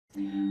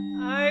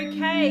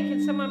Okay,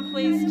 can someone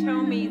please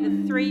tell me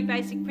the 3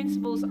 basic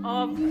principles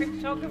of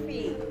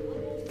cryptography?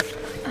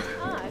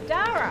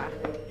 Dara.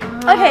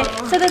 Okay,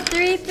 so the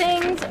 3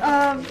 things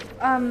of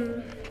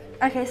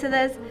okay, so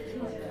there's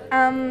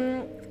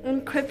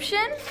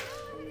encryption,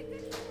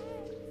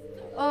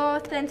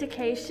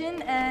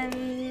 authentication, and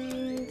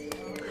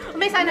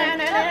No.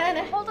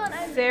 hold on,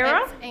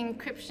 Sarah? It's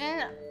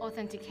encryption,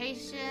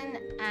 authentication,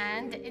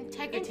 and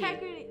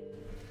integrity.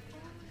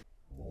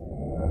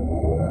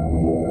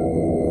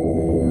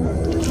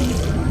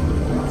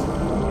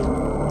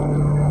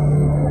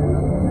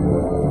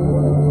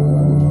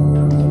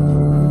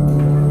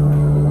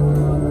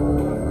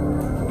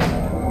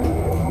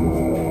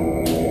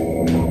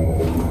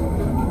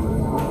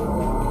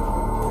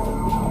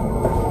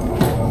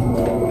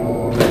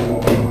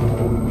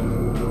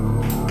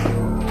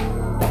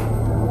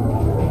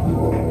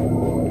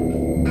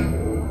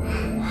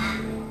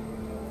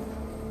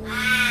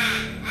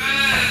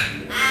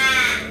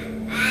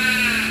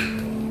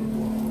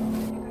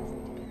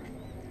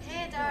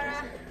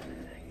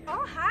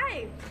 Oh,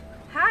 hi.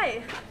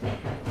 Hi.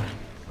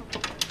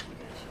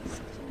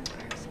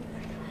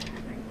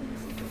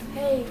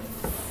 Hey.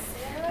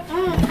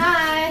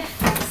 Hi.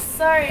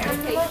 Sorry,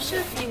 I'm not sure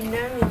if you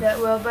know me that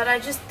well, but I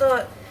just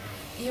thought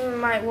you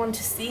might want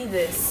to see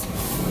this.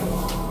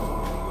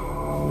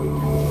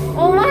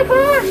 Oh my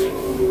gosh!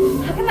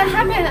 How can that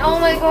happen? Oh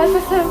my gosh,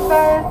 that's so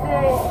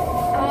embarrassing.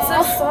 I'm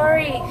so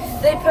sorry.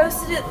 They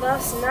posted it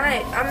last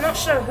night. I'm not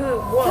sure who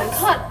it was.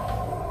 Cut.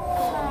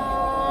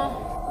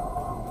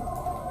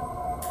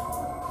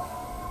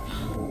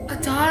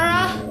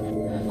 Adara?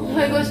 Oh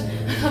my gosh,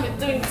 I can't be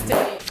doing this to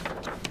me.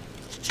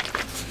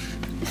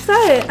 So,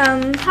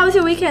 how was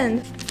your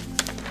weekend?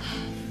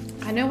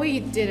 I know what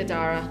you did,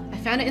 Adara. I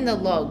found it in the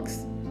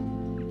logs.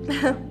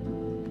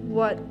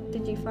 What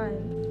did you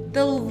find?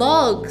 The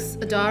logs,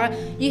 Adara.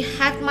 You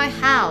hacked my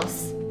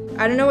house.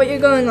 I don't know what you're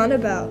going on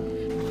about.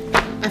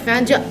 I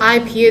found your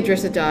IP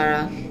address,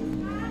 Adara.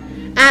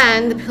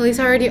 And the police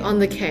are already on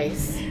the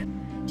case.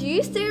 Do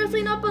you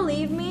seriously not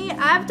believe me?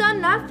 I've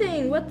done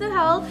nothing. What the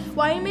hell?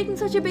 Why are you making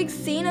such a big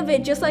scene of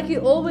it just like you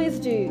always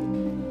do?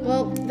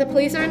 Well, the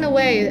police are in the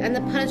way, and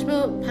the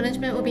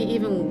punishment will be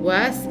even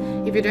worse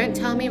if you don't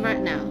tell me right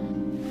now.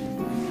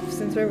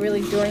 Since we're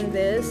really doing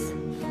this,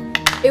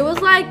 it was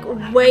like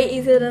way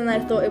easier than I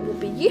thought it would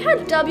be. You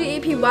had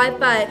WEP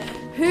Wi-Fi.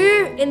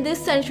 Who in this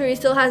century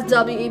still has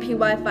WEP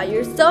Wi-Fi?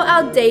 You're so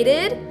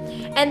outdated.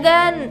 And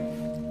then,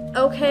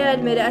 okay, I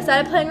admit it, I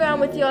started playing around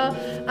with your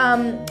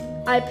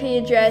IP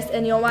address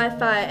and your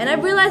Wi-Fi, and I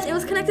realized it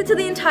was connected to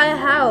the entire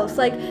house.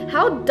 Like,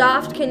 how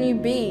daft can you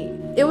be?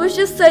 It was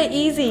just so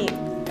easy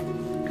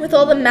with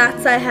all the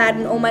maths I had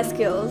and all my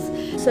skills.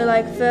 So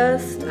like,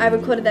 first I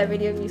recorded that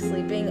video of you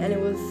sleeping, and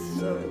it was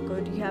so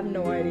good. You have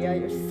no idea.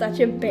 You're such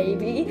a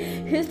baby.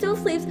 Who still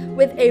sleeps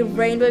with a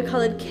rainbow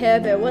colored Care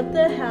Bear? What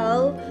the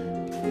hell?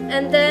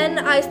 And then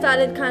I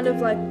started kind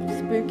of like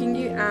spooking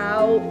you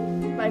out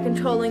by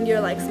controlling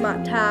your like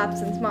smart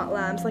taps and smart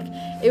lamps. Like,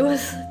 it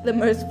was the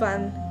most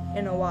fun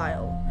in a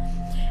while.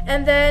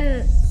 And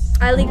then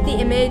I leaked the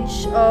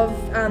image of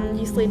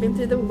you sleeping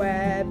through the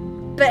web.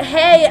 But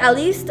hey, at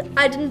least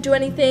I didn't do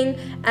anything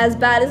as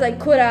bad as I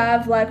could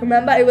have. Like,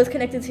 remember, it was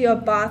connected to your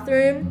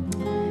bathroom,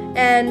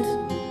 and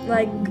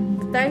like,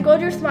 thank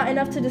God you're smart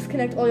enough to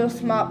disconnect all your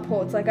smart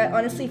ports. Like, I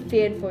honestly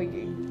feared for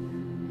you.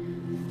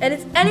 And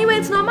it's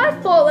not my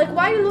fault. Like,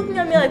 why are you looking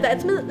at me like that?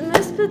 It's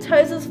Miss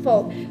Petosa's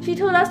fault. She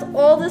taught us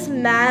all this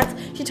math.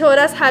 She taught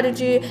us how to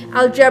do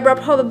algebra,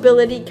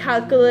 probability,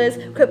 calculus,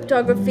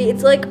 cryptography.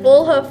 It's like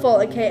all her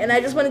fault, okay? And I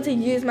just wanted to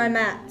use my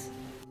maths.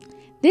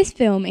 This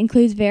film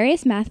includes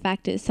various math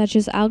factors such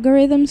as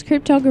algorithms,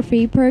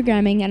 cryptography,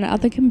 programming, and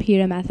other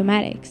computer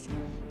mathematics.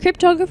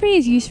 Cryptography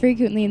is used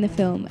frequently in the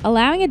film,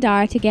 allowing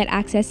Adara to get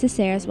access to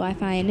Sarah's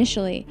Wi-Fi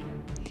initially.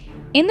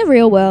 In the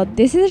real world,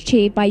 this is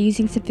achieved by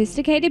using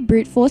sophisticated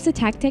brute force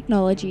attack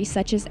technology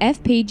such as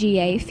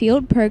FPGA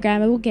field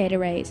programmable gate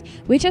arrays,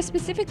 which are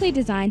specifically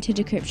designed to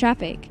decrypt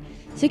traffic.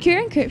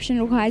 Secure encryption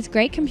requires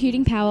great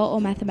computing power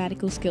or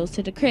mathematical skills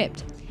to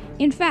decrypt.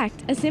 In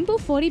fact, a simple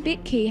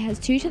 40-bit key has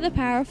 2 to the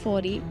power of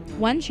 40,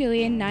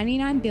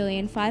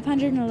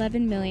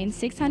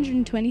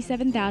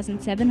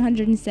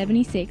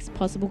 1,099,511,627,776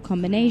 possible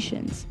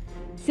combinations.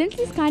 Since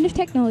this kind of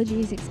technology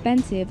is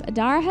expensive,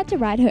 Adara had to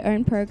write her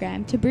own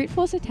program to brute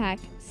force attack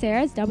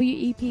Sarah's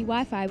WEP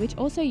Wi-Fi, which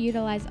also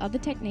utilized other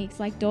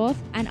techniques like DORF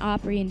and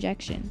ARP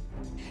reinjection.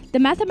 The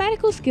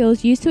mathematical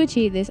skills used to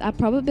achieve this are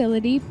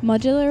probability,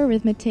 modular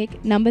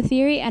arithmetic, number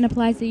theory, and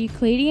applies the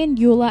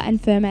Euclidean, Euler,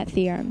 and Fermat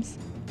theorems.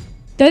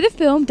 Though the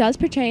film does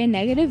portray a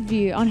negative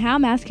view on how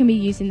maths can be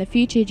used in the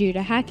future due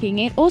to hacking,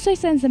 it also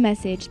sends the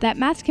message that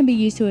maths can be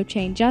used to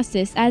obtain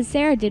justice, as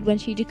Sarah did when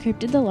she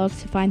decrypted the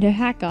logs to find her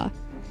hacker.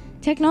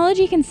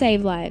 Technology can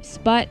save lives,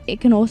 but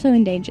it can also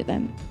endanger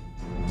them.